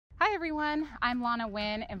Hi everyone, I'm Lana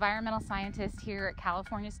Wynn, environmental scientist here at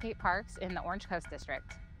California State Parks in the Orange Coast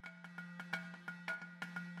District.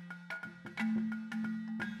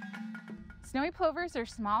 Snowy plovers are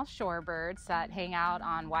small shorebirds that hang out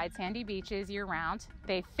on wide sandy beaches year-round.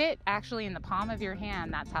 They fit actually in the palm of your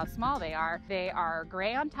hand, that's how small they are. They are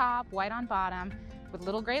gray on top, white on bottom, with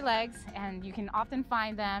little gray legs, and you can often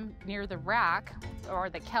find them near the wrack or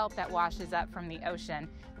the kelp that washes up from the ocean.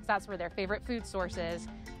 So that's where their favorite food source is,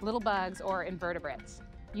 little bugs or invertebrates.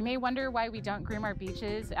 You may wonder why we don't groom our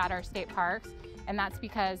beaches at our state parks, and that's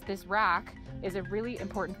because this wrack is a really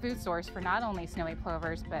important food source for not only snowy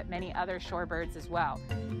plovers, but many other shorebirds as well.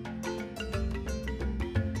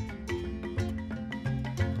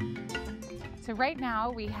 So right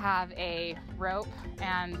now we have a rope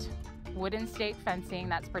and wooden stake fencing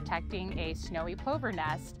that's protecting a snowy plover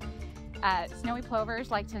nest. Snowy plovers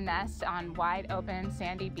like to nest on wide open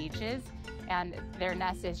sandy beaches, and their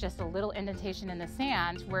nest is just a little indentation in the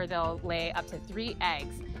sand where they'll lay up to 3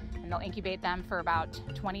 eggs, and they'll incubate them for about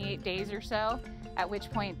 28 days or so, at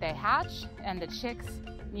which point they hatch, and the chicks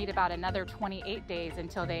need about another 28 days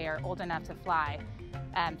until they are old enough to fly.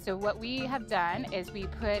 So what we have done is we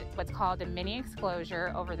put what's called a mini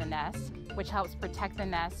exclosure over the nest, which helps protect the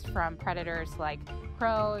nest from predators like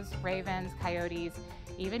crows, ravens, coyotes,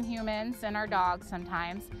 even humans and our dogs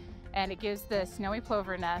sometimes. And it gives the snowy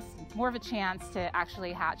plover nest more of a chance to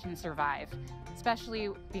actually hatch and survive, especially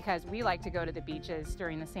because we like to go to the beaches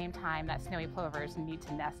during the same time that snowy plovers need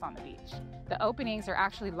to nest on the beach. The openings are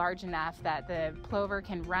actually large enough that the plover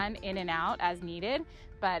can run in and out as needed,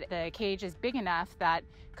 but the cage is big enough that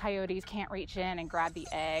coyotes can't reach in and grab the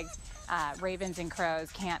eggs. Ravens and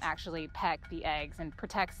crows can't actually peck the eggs, and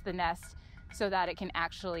protects the nest so that it can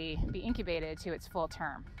actually be incubated to its full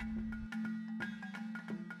term.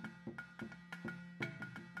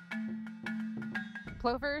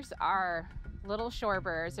 Plovers are little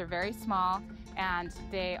shorebirds. They're very small and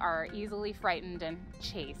they are easily frightened and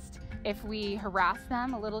chased. If we harass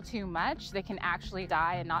them a little too much, they can actually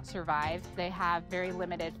die and not survive. They have very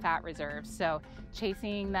limited fat reserves, so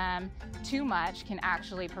chasing them too much can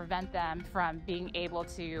actually prevent them from being able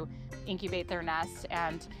to incubate their nest,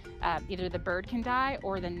 and either the bird can die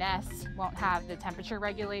or the nest won't have the temperature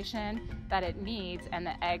regulation that it needs and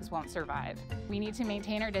the eggs won't survive. We need to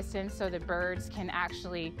maintain our distance so the birds can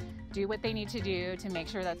actually do what they need to do to make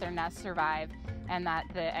sure that their nests survive and that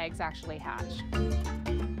the eggs actually hatch.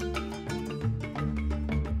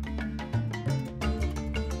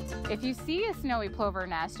 If you see a snowy plover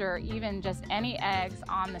nest or even just any eggs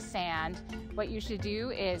on the sand, what you should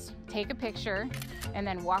do is take a picture and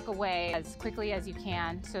then walk away as quickly as you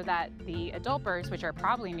can so that the adult birds, which are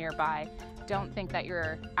probably nearby, don't think that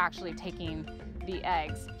you're actually taking the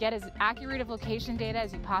eggs. Get as accurate of location data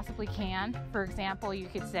as you possibly can. For example, you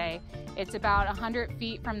could say it's about 100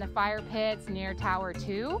 feet from the fire pits near Tower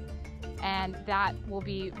 2, and that will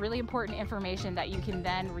be really important information that you can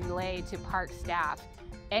then relay to park staff.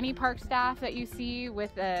 Any park staff that you see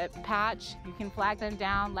with a patch, you can flag them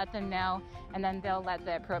down, let them know, and then they'll let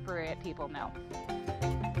the appropriate people know.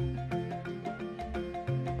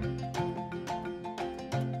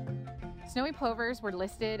 Snowy plovers were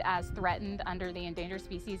listed as threatened under the Endangered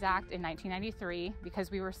Species Act in 1993 because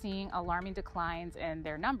we were seeing alarming declines in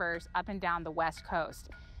their numbers up and down the West Coast.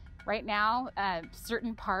 Right now,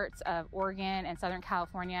 certain parts of Oregon and Southern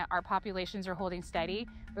California, our populations are holding steady,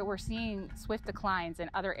 but we're seeing swift declines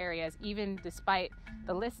in other areas, even despite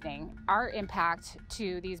the listing. Our impact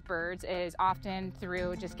to these birds is often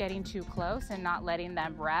through just getting too close and not letting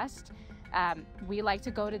them rest. We like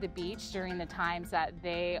to go to the beach during the times that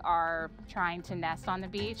they are trying to nest on the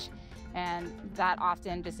beach, and that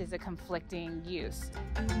often just is a conflicting use.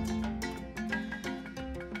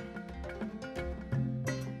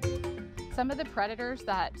 Some of the predators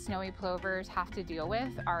that snowy plovers have to deal with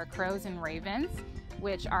are crows and ravens,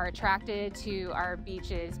 which are attracted to our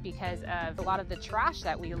beaches because of a lot of the trash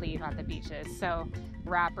that we leave on the beaches. So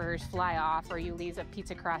wrappers fly off, or you leave a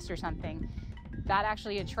pizza crust or something. That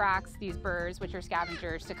actually attracts these birds, which are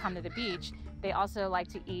scavengers, to come to the beach. They also like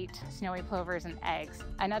to eat snowy plovers and eggs.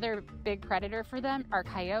 Another big predator for them are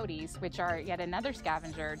coyotes, which are yet another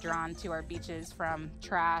scavenger drawn to our beaches from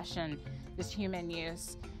trash and just human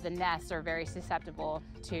use. The nests are very susceptible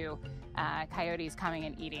to coyotes coming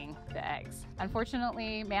and eating the eggs.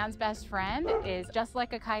 Unfortunately, man's best friend is just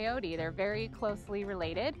like a coyote. They're very closely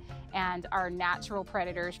related and are natural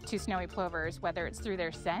predators to snowy plovers, whether it's through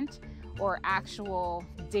their scent or actual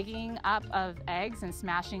digging up of eggs and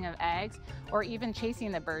smashing of eggs, or even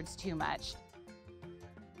chasing the birds too much.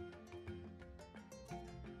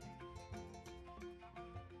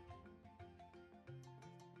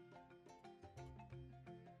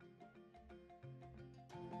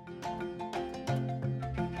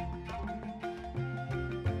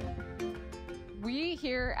 We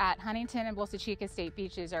here at Huntington and Bolsa Chica State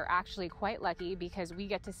Beaches are actually quite lucky because we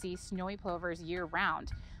get to see snowy plovers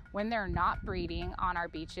year-round. When they're not breeding on our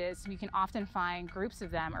beaches, you can often find groups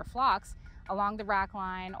of them or flocks along the rack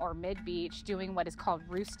line or mid-beach doing what is called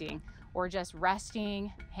roosting, or just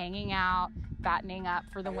resting, hanging out, fattening up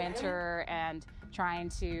for the winter, and trying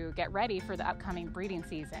to get ready for the upcoming breeding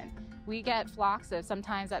season. We get flocks of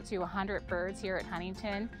sometimes up to 100 birds here at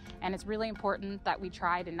Huntington, and it's really important that we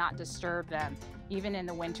try to not disturb them, even in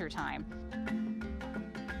the winter time.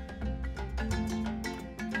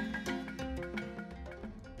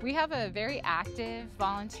 We have a very active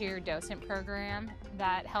volunteer docent program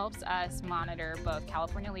that helps us monitor both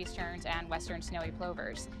California least-terns and western snowy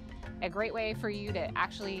plovers. A great way for you to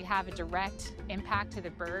actually have a direct impact to the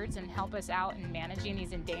birds and help us out in managing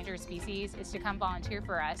these endangered species is to come volunteer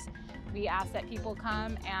for us. We ask that people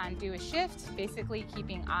come and do a shift, basically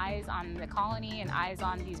keeping eyes on the colony and eyes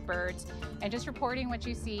on these birds and just reporting what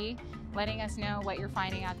you see, letting us know what you're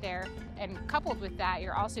finding out there. And coupled with that,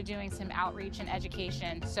 you're also doing some outreach and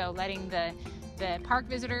education. So letting the park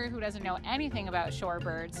visitor who doesn't know anything about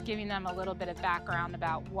shorebirds, giving them a little bit of background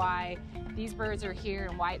about why these birds are here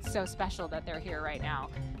and why it's so special that they're here right now.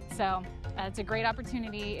 So it's a great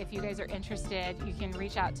opportunity. If you guys are interested, you can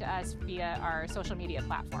reach out to us via our social media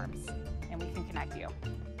platforms and we can connect you.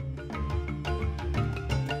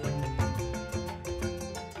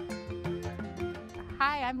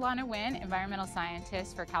 Hi, I'm Lana Wynn, Environmental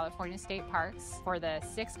Scientist for California State Parks for the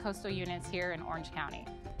 6 coastal units here in Orange County.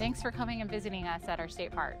 Thanks for coming and visiting us at our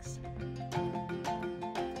state parks.